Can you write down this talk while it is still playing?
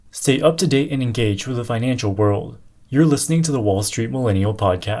Stay up to date and engaged with the financial world. You're listening to the Wall Street Millennial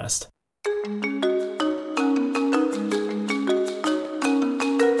Podcast.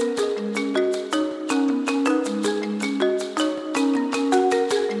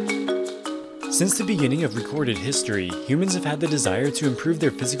 Since the beginning of recorded history, humans have had the desire to improve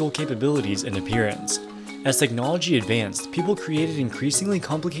their physical capabilities and appearance. As technology advanced, people created increasingly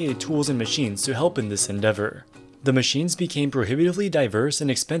complicated tools and machines to help in this endeavor. The machines became prohibitively diverse and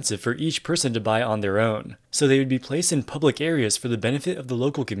expensive for each person to buy on their own, so they would be placed in public areas for the benefit of the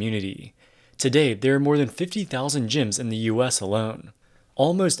local community. Today, there are more than 50,000 gyms in the US alone.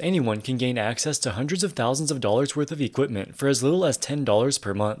 Almost anyone can gain access to hundreds of thousands of dollars worth of equipment for as little as $10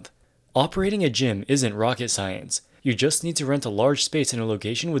 per month. Operating a gym isn't rocket science. You just need to rent a large space in a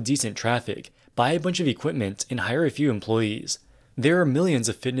location with decent traffic, buy a bunch of equipment, and hire a few employees. There are millions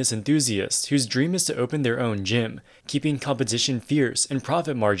of fitness enthusiasts whose dream is to open their own gym, keeping competition fierce and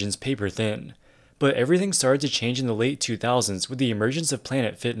profit margins paper thin. But everything started to change in the late 2000s with the emergence of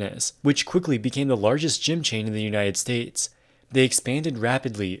Planet Fitness, which quickly became the largest gym chain in the United States. They expanded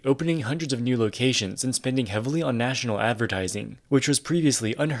rapidly, opening hundreds of new locations and spending heavily on national advertising, which was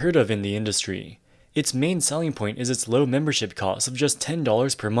previously unheard of in the industry. Its main selling point is its low membership cost of just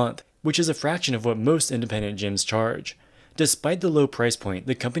 $10 per month, which is a fraction of what most independent gyms charge. Despite the low price point,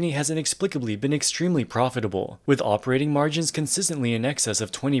 the company has inexplicably been extremely profitable, with operating margins consistently in excess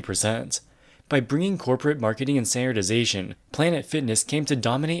of 20%. By bringing corporate marketing and standardization, Planet Fitness came to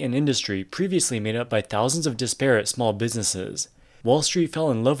dominate an industry previously made up by thousands of disparate small businesses. Wall Street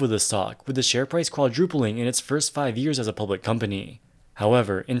fell in love with the stock, with the share price quadrupling in its first 5 years as a public company.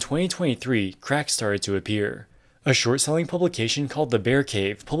 However, in 2023, cracks started to appear. A short-selling publication called The Bear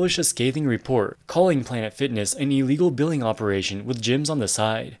Cave published a scathing report calling Planet Fitness an illegal billing operation with gyms on the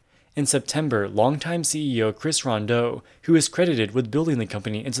side. In September, longtime CEO Chris Rondeau, who is credited with building the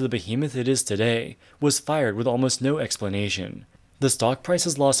company into the behemoth it is today, was fired with almost no explanation. The stock price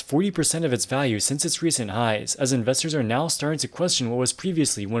has lost 40% of its value since its recent highs, as investors are now starting to question what was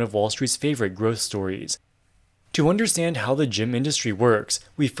previously one of Wall Street's favorite growth stories. To understand how the gym industry works,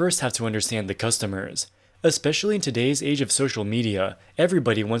 we first have to understand the customers. Especially in today's age of social media,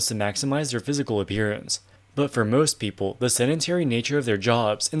 everybody wants to maximize their physical appearance. But for most people, the sedentary nature of their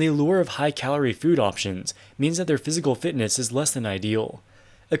jobs and the allure of high-calorie food options means that their physical fitness is less than ideal.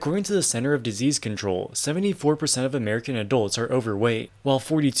 According to the Center of Disease Control, 74% of American adults are overweight, while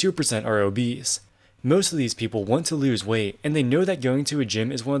 42% are obese. Most of these people want to lose weight, and they know that going to a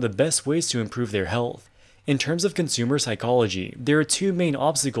gym is one of the best ways to improve their health. In terms of consumer psychology, there are two main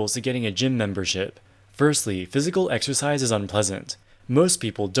obstacles to getting a gym membership. Firstly, physical exercise is unpleasant. Most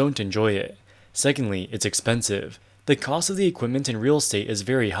people don't enjoy it. Secondly, it's expensive. The cost of the equipment and real estate is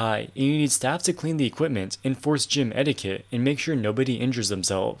very high, and you need staff to clean the equipment, enforce gym etiquette, and make sure nobody injures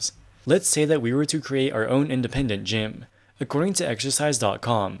themselves. Let's say that we were to create our own independent gym. According to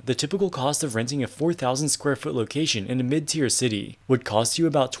exercise.com, the typical cost of renting a 4,000 square foot location in a mid-tier city would cost you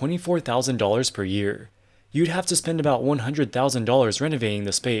about $24,000 per year. You'd have to spend about $100,000 renovating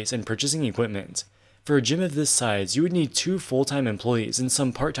the space and purchasing equipment. For a gym of this size, you would need 2 full-time employees and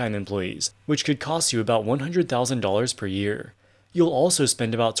some part-time employees, which could cost you about $100,000 per year. You'll also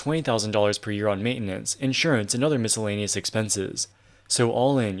spend about $20,000 per year on maintenance, insurance, and other miscellaneous expenses. So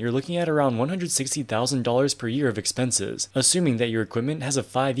all in, you're looking at around $160,000 per year of expenses, assuming that your equipment has a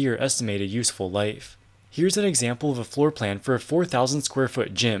 5-year estimated useful life. Here's an example of a floor plan for a 4,000 square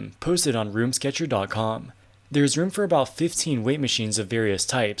foot gym posted on roomsketcher.com. There's room for about 15 weight machines of various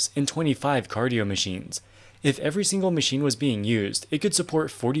types and 25 cardio machines. If every single machine was being used, it could support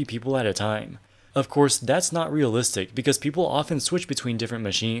 40 people at a time. Of course, that's not realistic because people often switch between different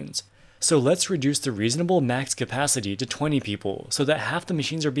machines. So let's reduce the reasonable max capacity to 20 people so that half the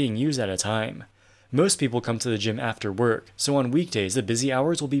machines are being used at a time. Most people come to the gym after work, so on weekdays the busy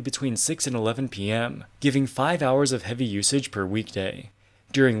hours will be between 6 and 11 p.m., giving 5 hours of heavy usage per weekday.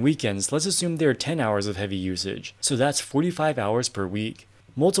 During weekends, let's assume there are 10 hours of heavy usage, so that's 45 hours per week.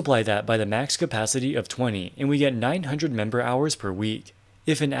 Multiply that by the max capacity of 20, and we get 900 member hours per week.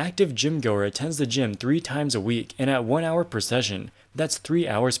 If an active gym goer attends the gym 3 times a week and at 1 hour per session, that's 3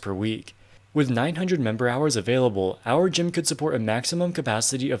 hours per week. With 900 member hours available, our gym could support a maximum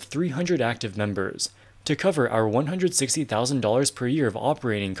capacity of 300 active members. To cover our $160,000 per year of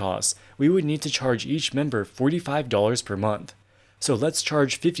operating costs, we would need to charge each member $45 per month. So let's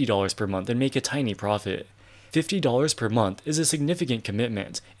charge $50 per month and make a tiny profit. $50 per month is a significant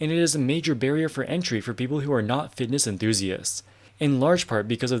commitment, and it is a major barrier for entry for people who are not fitness enthusiasts. In large part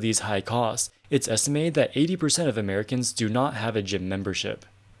because of these high costs, it's estimated that 80% of Americans do not have a gym membership.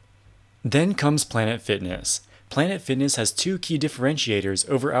 Then comes Planet Fitness. Planet Fitness has two key differentiators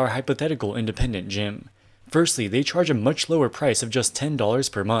over our hypothetical independent gym. Firstly, they charge a much lower price of just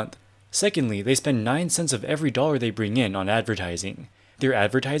 $10 per month. Secondly, they spend 9 cents of every dollar they bring in on advertising. Their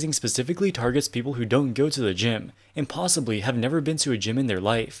advertising specifically targets people who don't go to the gym and possibly have never been to a gym in their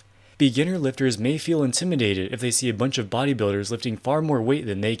life. Beginner lifters may feel intimidated if they see a bunch of bodybuilders lifting far more weight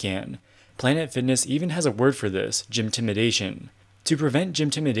than they can. Planet Fitness even has a word for this, gymtimidation. To prevent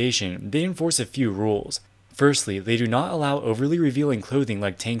gymtimidation, they enforce a few rules. Firstly, they do not allow overly revealing clothing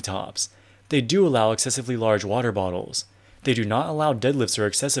like tank tops. They do allow excessively large water bottles. They do not allow deadlifts or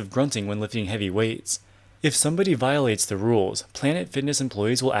excessive grunting when lifting heavy weights. If somebody violates the rules, Planet Fitness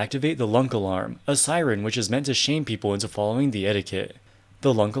employees will activate the lunk alarm, a siren which is meant to shame people into following the etiquette.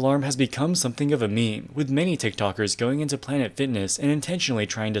 The lunk alarm has become something of a meme, with many TikTokers going into Planet Fitness and intentionally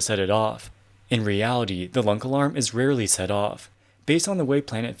trying to set it off. In reality, the lunk alarm is rarely set off. Based on the way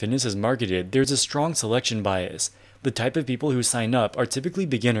Planet Fitness is marketed, there's a strong selection bias. The type of people who sign up are typically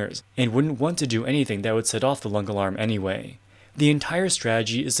beginners and wouldn't want to do anything that would set off the lunk alarm anyway. The entire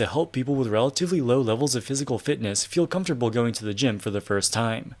strategy is to help people with relatively low levels of physical fitness feel comfortable going to the gym for the first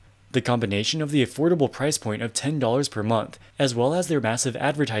time. The combination of the affordable price point of $10 per month, as well as their massive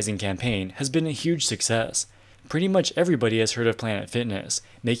advertising campaign, has been a huge success. Pretty much everybody has heard of Planet Fitness,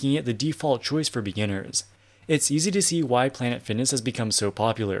 making it the default choice for beginners. It's easy to see why Planet Fitness has become so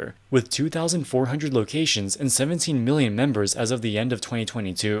popular, with 2,400 locations and 17 million members as of the end of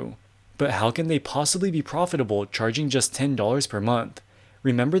 2022. But how can they possibly be profitable charging just $10 per month?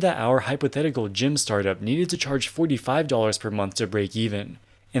 Remember that our hypothetical gym startup needed to charge $45 per month to break even,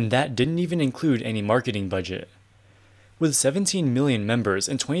 and that didn't even include any marketing budget. With 17 million members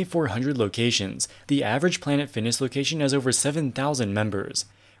and 2,400 locations, the average Planet Fitness location has over 7,000 members.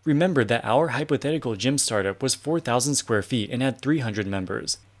 Remember that our hypothetical gym startup was 4,000 square feet and had 300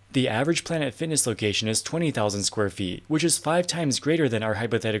 members. The average Planet Fitness location is 20,000 square feet, which is 5 times greater than our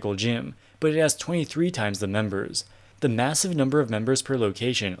hypothetical gym, but it has 23 times the members. The massive number of members per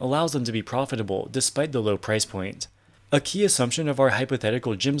location allows them to be profitable despite the low price point. A key assumption of our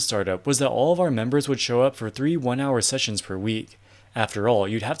hypothetical gym startup was that all of our members would show up for 3 one-hour sessions per week. After all,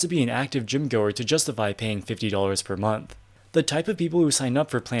 you'd have to be an active gym goer to justify paying $50 per month. The type of people who sign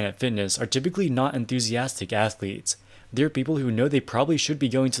up for Planet Fitness are typically not enthusiastic athletes. They're people who know they probably should be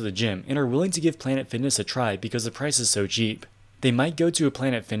going to the gym and are willing to give Planet Fitness a try because the price is so cheap. They might go to a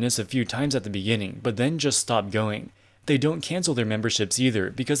Planet Fitness a few times at the beginning, but then just stop going. They don't cancel their memberships either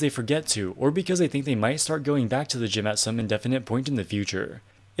because they forget to or because they think they might start going back to the gym at some indefinite point in the future.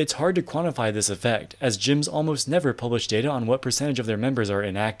 It's hard to quantify this effect, as gyms almost never publish data on what percentage of their members are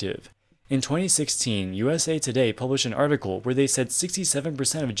inactive. In 2016, USA Today published an article where they said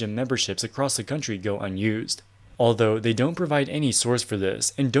 67% of gym memberships across the country go unused. Although they don't provide any source for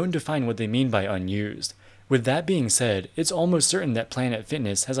this and don't define what they mean by unused. With that being said, it's almost certain that Planet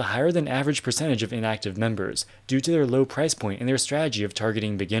Fitness has a higher than average percentage of inactive members due to their low price point and their strategy of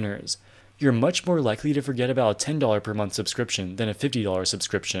targeting beginners. You're much more likely to forget about a $10 per month subscription than a $50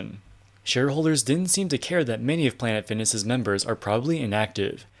 subscription. Shareholders didn't seem to care that many of Planet Fitness's members are probably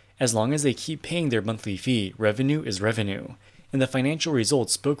inactive. As long as they keep paying their monthly fee, revenue is revenue, and the financial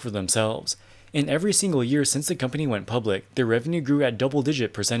results spoke for themselves. In every single year since the company went public, their revenue grew at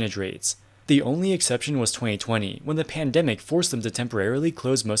double-digit percentage rates. The only exception was 2020, when the pandemic forced them to temporarily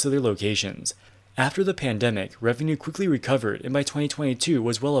close most of their locations. After the pandemic, revenue quickly recovered and by 2022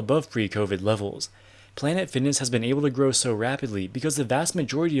 was well above pre-COVID levels. Planet Fitness has been able to grow so rapidly because the vast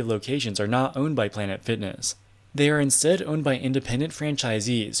majority of locations are not owned by Planet Fitness. They are instead owned by independent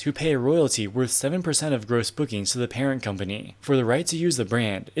franchisees who pay a royalty worth 7% of gross bookings to the parent company for the right to use the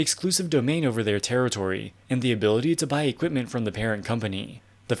brand, exclusive domain over their territory, and the ability to buy equipment from the parent company.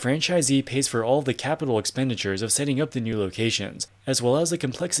 The franchisee pays for all of the capital expenditures of setting up the new locations, as well as the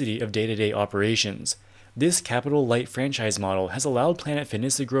complexity of day-to-day operations. This capital-light franchise model has allowed Planet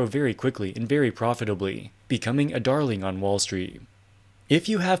Fitness to grow very quickly and very profitably, becoming a darling on Wall Street. If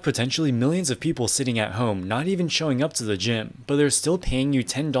you have potentially millions of people sitting at home not even showing up to the gym, but they're still paying you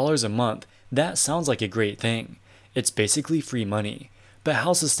 $10 a month, that sounds like a great thing. It's basically free money. But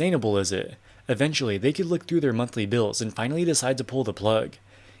how sustainable is it? Eventually, they could look through their monthly bills and finally decide to pull the plug.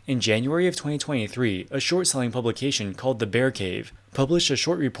 In January of 2023, a short-selling publication called The Bear Cave published a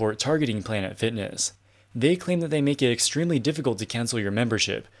short report targeting Planet Fitness. They claim that they make it extremely difficult to cancel your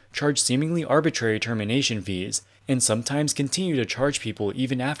membership, charge seemingly arbitrary termination fees, and sometimes continue to charge people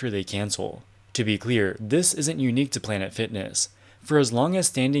even after they cancel. To be clear, this isn't unique to Planet Fitness. For as long as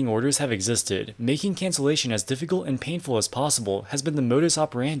standing orders have existed, making cancellation as difficult and painful as possible has been the modus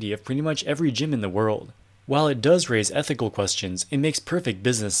operandi of pretty much every gym in the world. While it does raise ethical questions, it makes perfect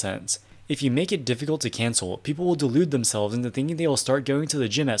business sense. If you make it difficult to cancel, people will delude themselves into thinking they will start going to the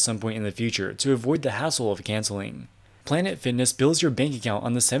gym at some point in the future to avoid the hassle of canceling. Planet Fitness bills your bank account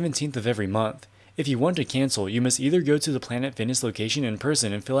on the 17th of every month. If you want to cancel, you must either go to the Planet Fitness location in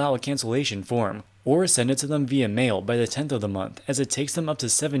person and fill out a cancellation form, or send it to them via mail by the 10th of the month, as it takes them up to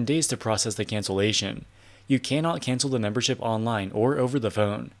 7 days to process the cancellation. You cannot cancel the membership online or over the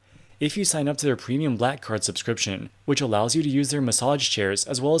phone. If you sign up to their Premium Black Card subscription, which allows you to use their massage chairs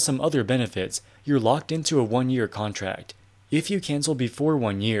as well as some other benefits, you're locked into a 1-year contract. If you cancel before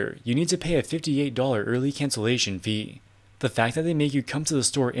 1 year, you need to pay a $58 early cancellation fee. The fact that they make you come to the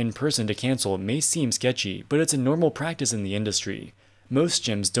store in person to cancel may seem sketchy, but it's a normal practice in the industry. Most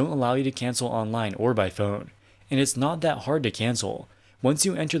gyms don't allow you to cancel online or by phone, and it's not that hard to cancel. Once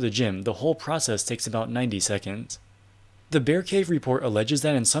you enter the gym, the whole process takes about 90 seconds. The Bear Cave report alleges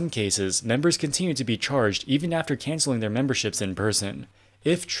that in some cases, members continue to be charged even after canceling their memberships in person.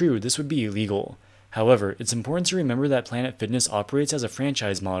 If true, this would be illegal. However, it's important to remember that Planet Fitness operates as a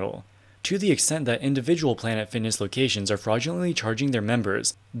franchise model. To the extent that individual Planet Fitness locations are fraudulently charging their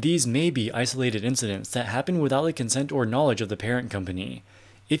members, these may be isolated incidents that happen without the consent or knowledge of the parent company.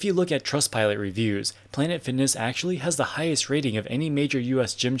 If you look at Trustpilot reviews, Planet Fitness actually has the highest rating of any major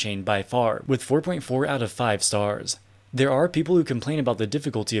US gym chain by far, with 4.4 out of 5 stars. There are people who complain about the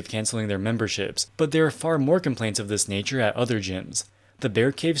difficulty of canceling their memberships, but there are far more complaints of this nature at other gyms. The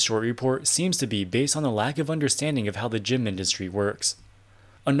Bear Cave short report seems to be based on a lack of understanding of how the gym industry works.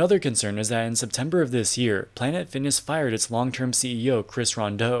 Another concern is that in September of this year, Planet Fitness fired its long-term CEO Chris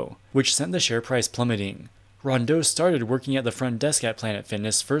Rondeau, which sent the share price plummeting. Rondeau started working at the front desk at Planet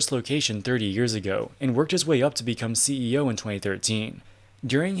Fitness' first location 30 years ago, and worked his way up to become CEO in 2013.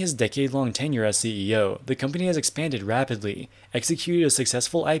 During his decade-long tenure as CEO, the company has expanded rapidly, executed a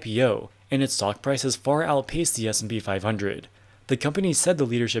successful IPO, and its stock price has far outpaced the S&P 500. The company said the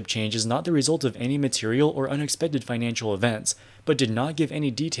leadership change is not the result of any material or unexpected financial events, but did not give any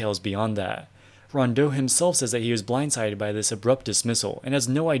details beyond that. Rondeau himself says that he was blindsided by this abrupt dismissal and has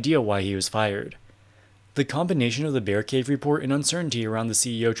no idea why he was fired. The combination of the Bear Cave report and uncertainty around the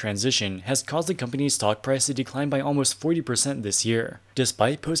CEO transition has caused the company's stock price to decline by almost 40% this year,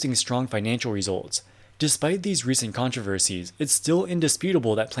 despite posting strong financial results. Despite these recent controversies, it's still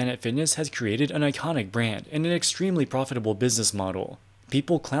indisputable that Planet Fitness has created an iconic brand and an extremely profitable business model.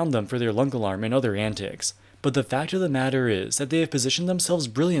 People clown them for their lung alarm and other antics, but the fact of the matter is that they have positioned themselves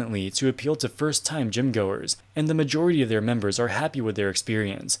brilliantly to appeal to first-time gym goers, and the majority of their members are happy with their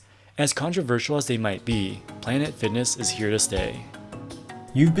experience. As controversial as they might be, Planet Fitness is here to stay.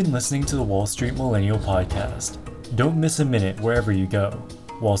 You've been listening to the Wall Street Millennial Podcast. Don't miss a minute wherever you go.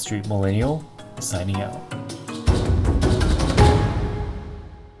 Wall Street Millennial, signing out.